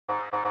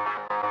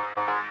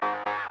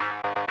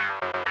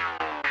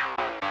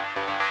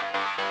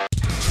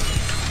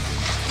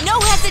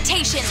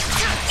hesitation.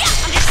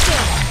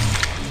 Understood.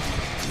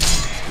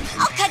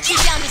 I'll cut you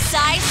down to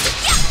size.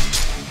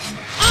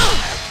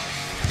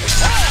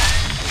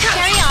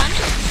 Carry on.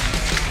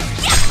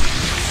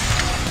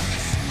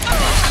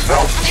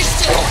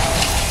 Understood.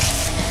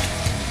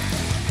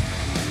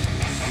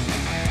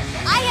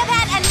 I have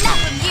had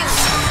enough of you.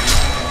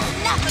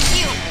 Enough of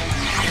you.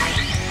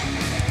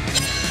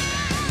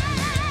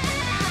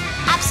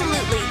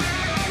 Absolutely.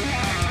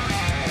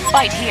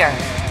 Fight here.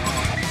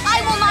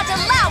 I will not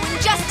allow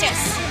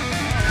injustice.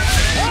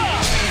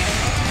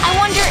 I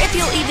wonder if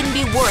you'll even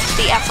be worth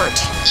the effort.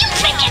 You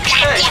think you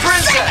can Hey,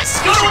 princess!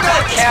 Go to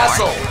that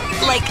castle!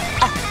 Like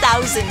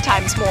 1,000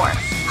 times more.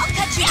 I'll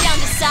cut you down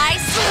to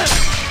size.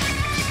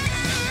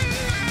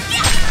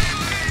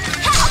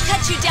 I'll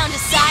cut you down to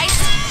size.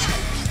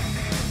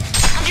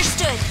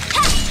 Understood.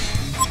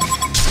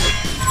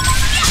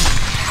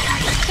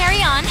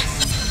 Carry on.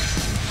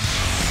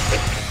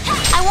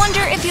 I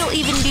wonder if you'll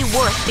even be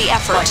worth the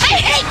effort. I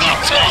hate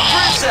that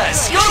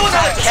Princess! Go to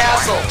that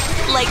castle!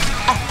 Like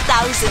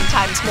 1,000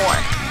 times more.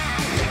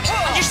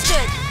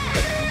 Understood.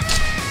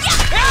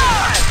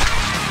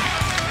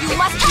 You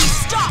must be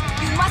stopped!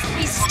 You must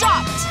be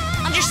stopped!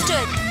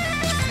 Understood.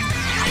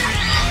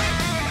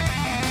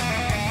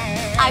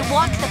 I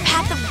walk the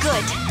path of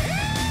good.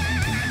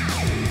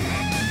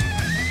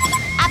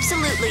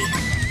 Absolutely.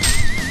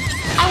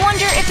 I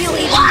wonder if you'll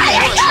even be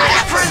worth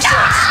it. Princess!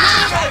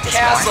 Go to that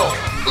castle!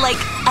 Like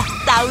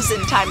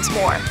 1,000 times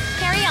more.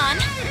 Carry on.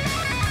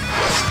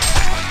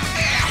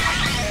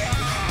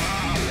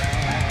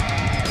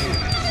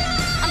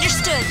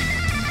 Understood.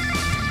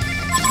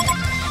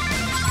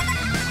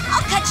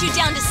 I'll cut you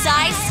down to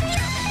size.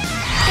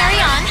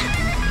 Carry on.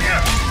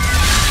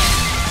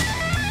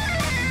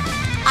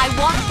 I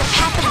walk the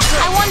path of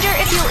good. I wonder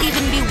if you'll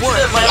even be worth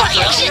it.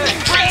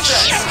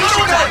 Princess! Go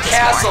to that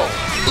castle!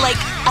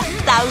 Like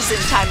 1,000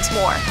 times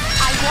more.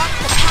 I walk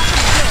the path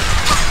of good.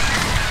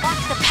 Walk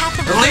the path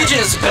of The good. Legion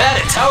is bad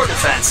at tower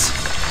defense.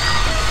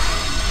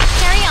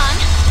 Carry on.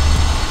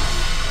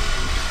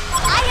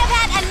 I have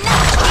had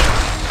enough of you.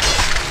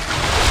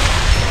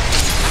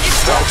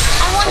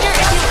 I wonder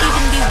if you'll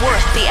even be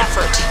worth the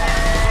effort.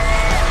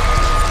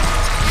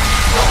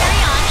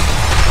 Carry on.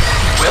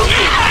 Welcome to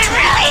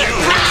the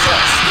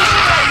Princess!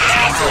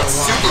 It's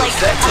super Like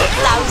effective.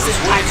 1,000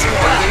 times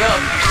more. Burning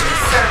up.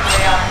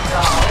 Certainly aren't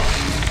all.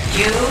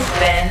 You've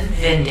been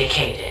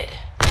vindicated.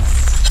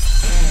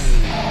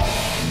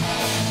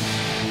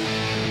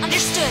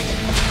 Understood.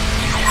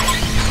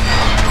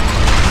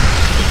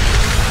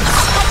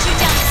 I'll cut you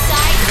down to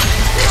size.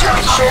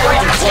 Sure,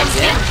 you're plugged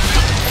in.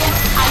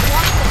 I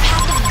walk the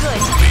path of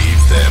good.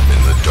 Leave them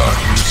in the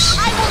darkness.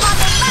 I will not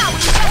allow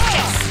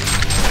injustice.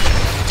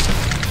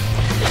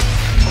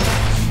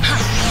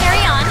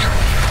 Carry on.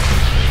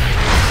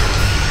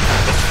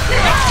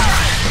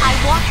 I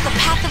walk the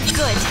path of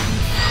good.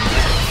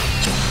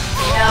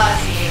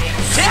 Nauseating.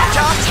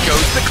 Tick-tock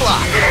goes the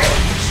clock.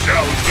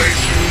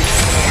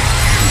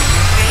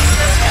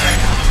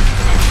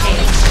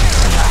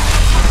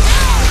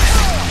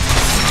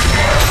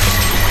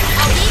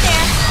 I'll be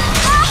there.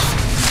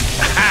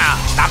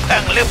 ตับตึ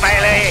งลืมไป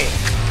เลย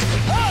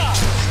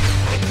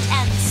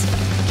Ends.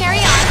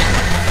 Carry on.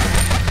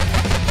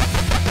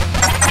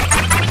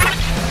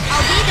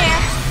 I'll be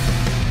there.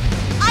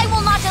 I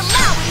will not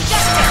allow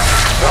injustice.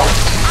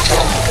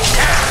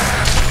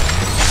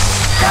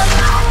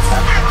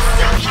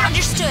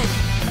 Understood.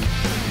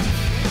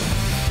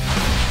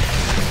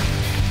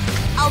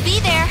 I'll be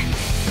there.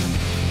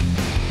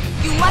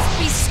 You must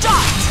be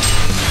stopped.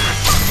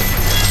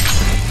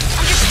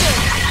 Understood.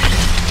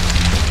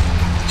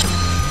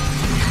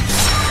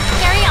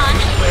 Carry on.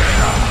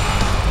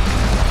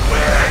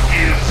 Where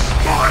is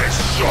my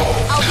soul?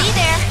 I'll be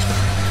there.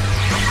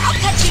 I'll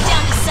cut you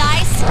down to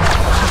size.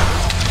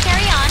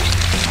 Carry on.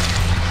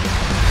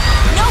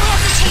 No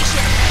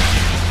hesitation.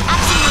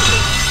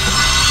 Absolutely.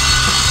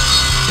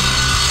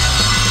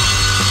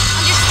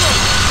 Understood.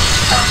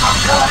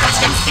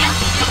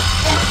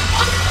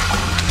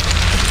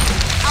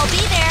 I'll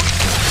be there.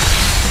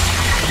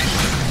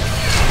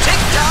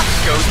 Tick-tock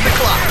goes the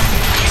clock.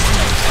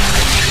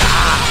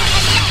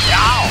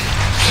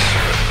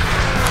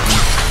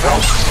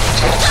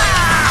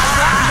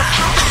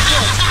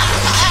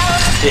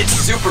 It's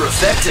super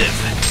effective.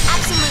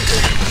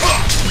 Absolutely.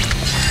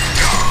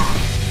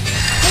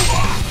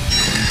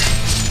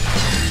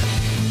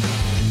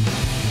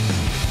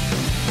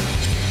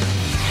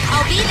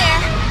 I'll be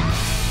there.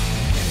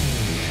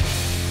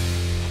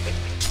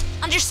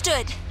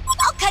 Understood.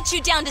 I'll cut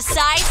you down to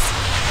size.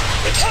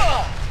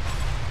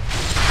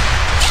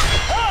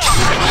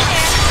 I'll be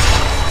there.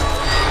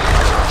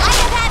 I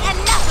have had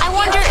enough. I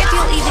wonder if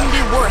you'll even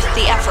be worth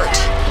the effort.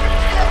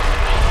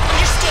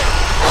 Understood.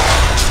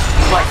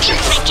 Like this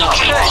is not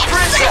right.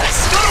 Princess,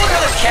 go to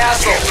another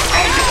castle.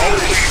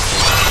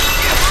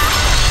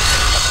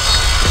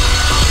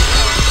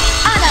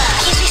 Honor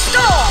is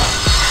restored.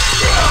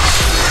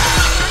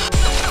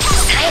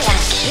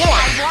 Silent killer.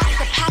 I walk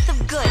the path of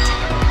good.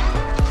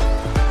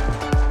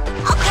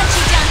 I'll cut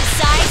you down to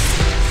size.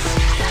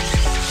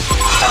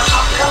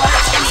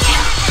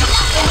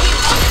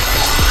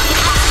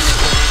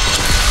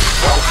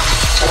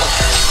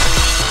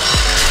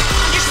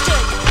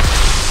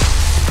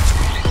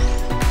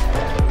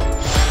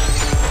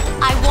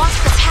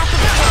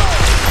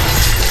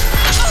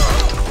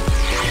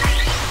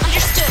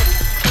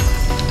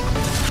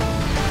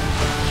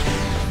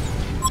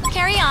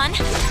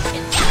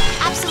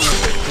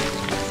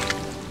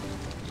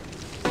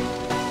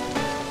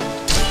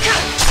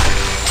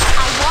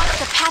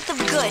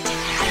 good.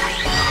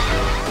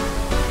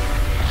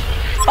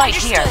 Fight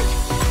here.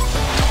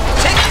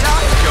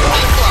 TikTok, go on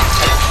the clock.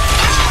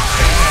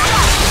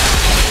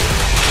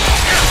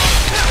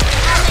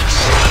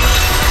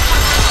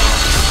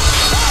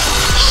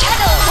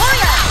 Shadow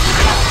warrior.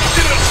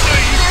 Didn't say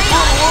you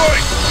were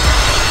right.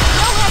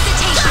 No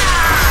hesitation.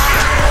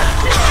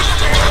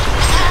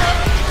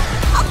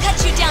 I'll cut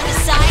you down to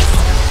size.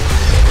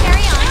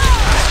 Carry on.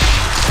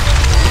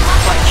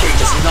 My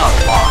cake is not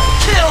lie.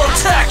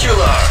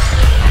 Kill-tacular!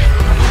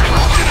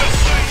 Didn't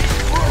say you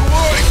were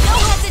right. No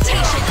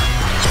hesitation.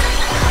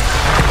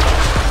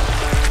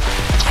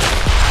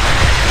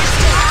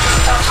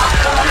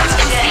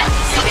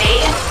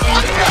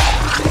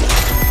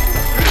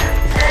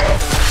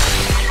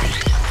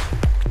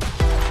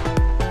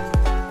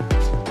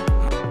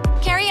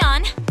 Carry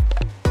on.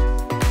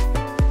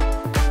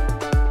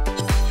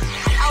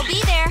 I'll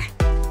be there.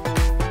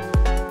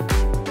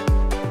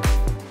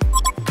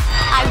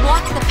 I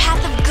walk the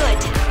path of good.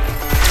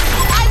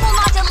 I will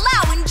not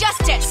allow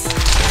injustice.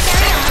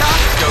 Carry on. TikTok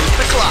goes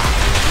the clock.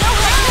 No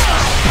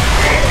hesitation.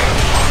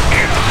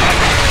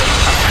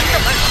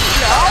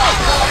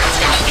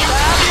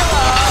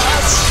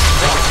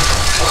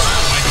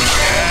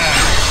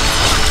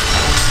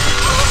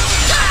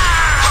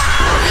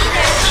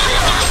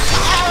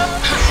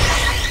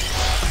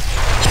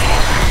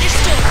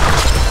 Understood.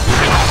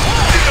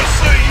 Didn't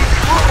say you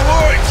were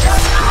right.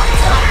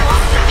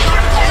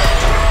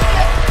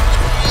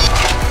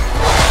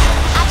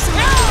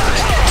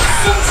 Absolutely.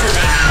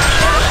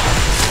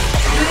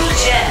 Blue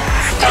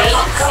gems. 8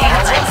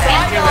 seem to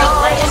be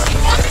replaced.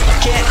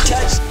 Can't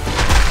touch.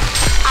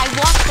 I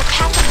walk the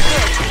path of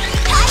good.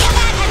 I have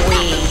had enough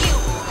of you.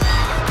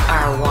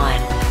 Are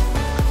one.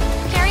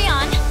 Carry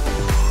on.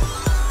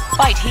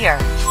 Fight here.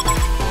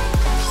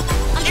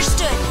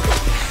 Understood.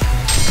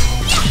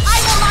 I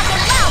will not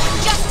allow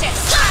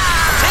injustice.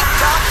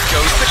 TikTok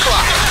goes the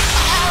clock.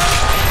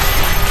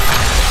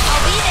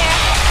 I'll be there.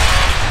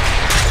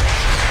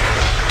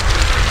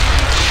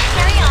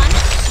 Carry on.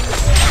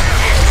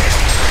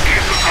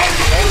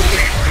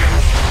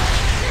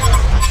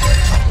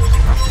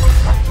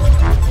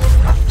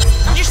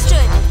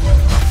 Understood.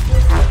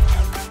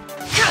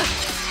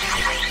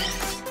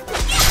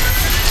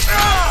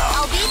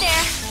 I'll be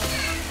there.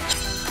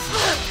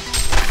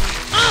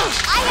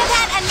 I have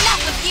had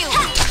enough of you.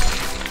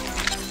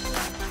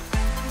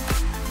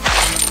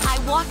 I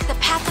walk the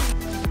path of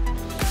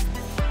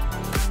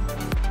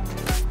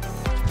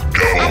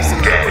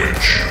Double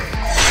damage.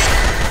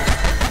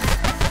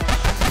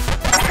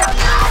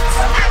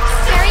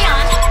 carry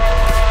on.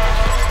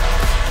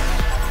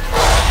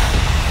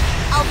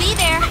 I'll be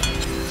there.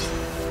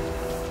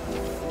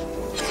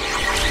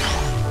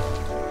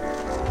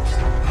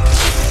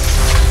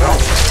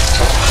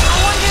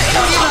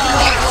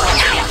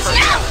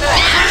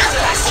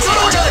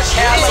 Go to the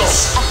castle.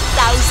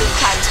 1,000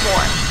 times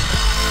more.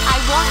 I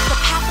walk the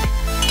path.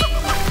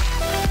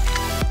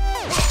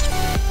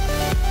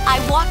 I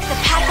walk the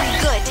path of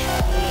good.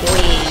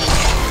 We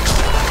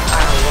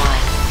are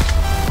one.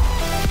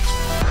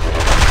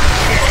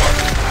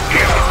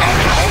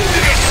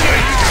 Didn't say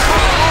you were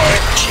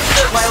right.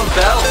 At my own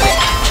battle.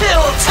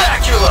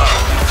 Kill-tacular!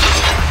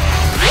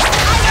 I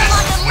will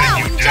not allow When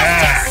you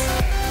injustice.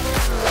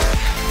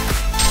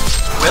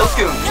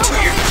 Welcome to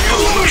your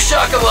new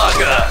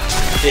shakalaka.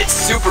 It's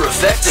super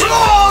effective.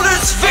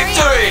 Flawless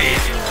victory!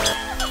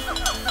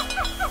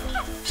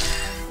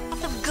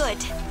 Path of good.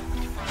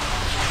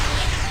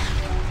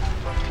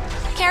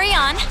 Carry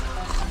on.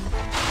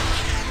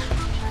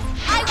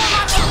 I will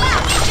not allow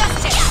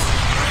injustice.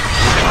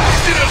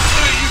 Didn't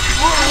say you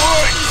were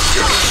right.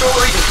 Your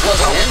controller even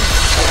plugs in.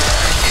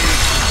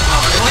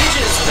 The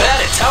Legion is bad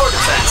at tower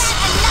defense.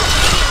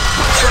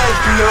 Try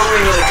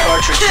blowing in a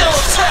cartridge.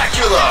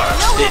 Kill-tacular!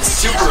 It's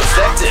super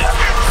effective.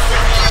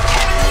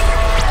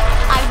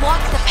 I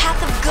walk the path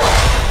of good.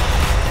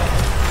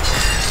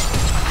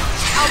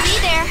 I'll be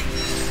there.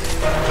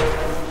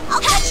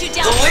 I'll cut you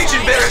down. The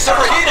Legion barracks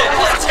overheated!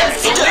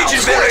 The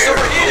Legion barracks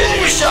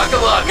overheated!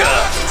 Shakalaka!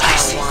 I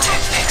see 10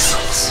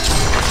 pixels.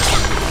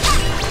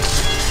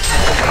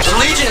 The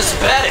Legion is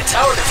bad at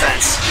tower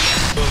defense.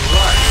 The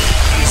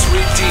life is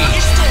redeemed.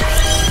 Understood.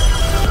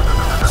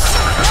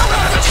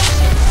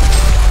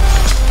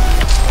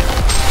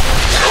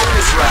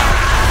 Bonus round.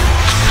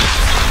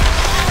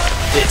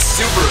 It's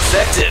super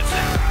effective.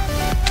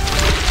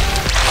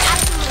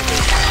 Absolutely.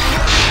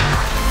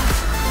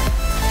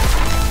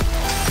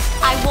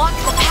 I walk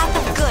the path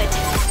of good.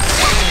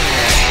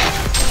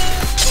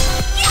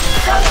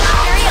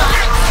 Carry on.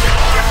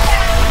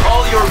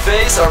 All your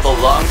bays are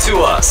belong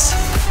to us.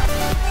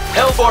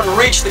 Hellborn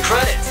reached the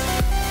credits.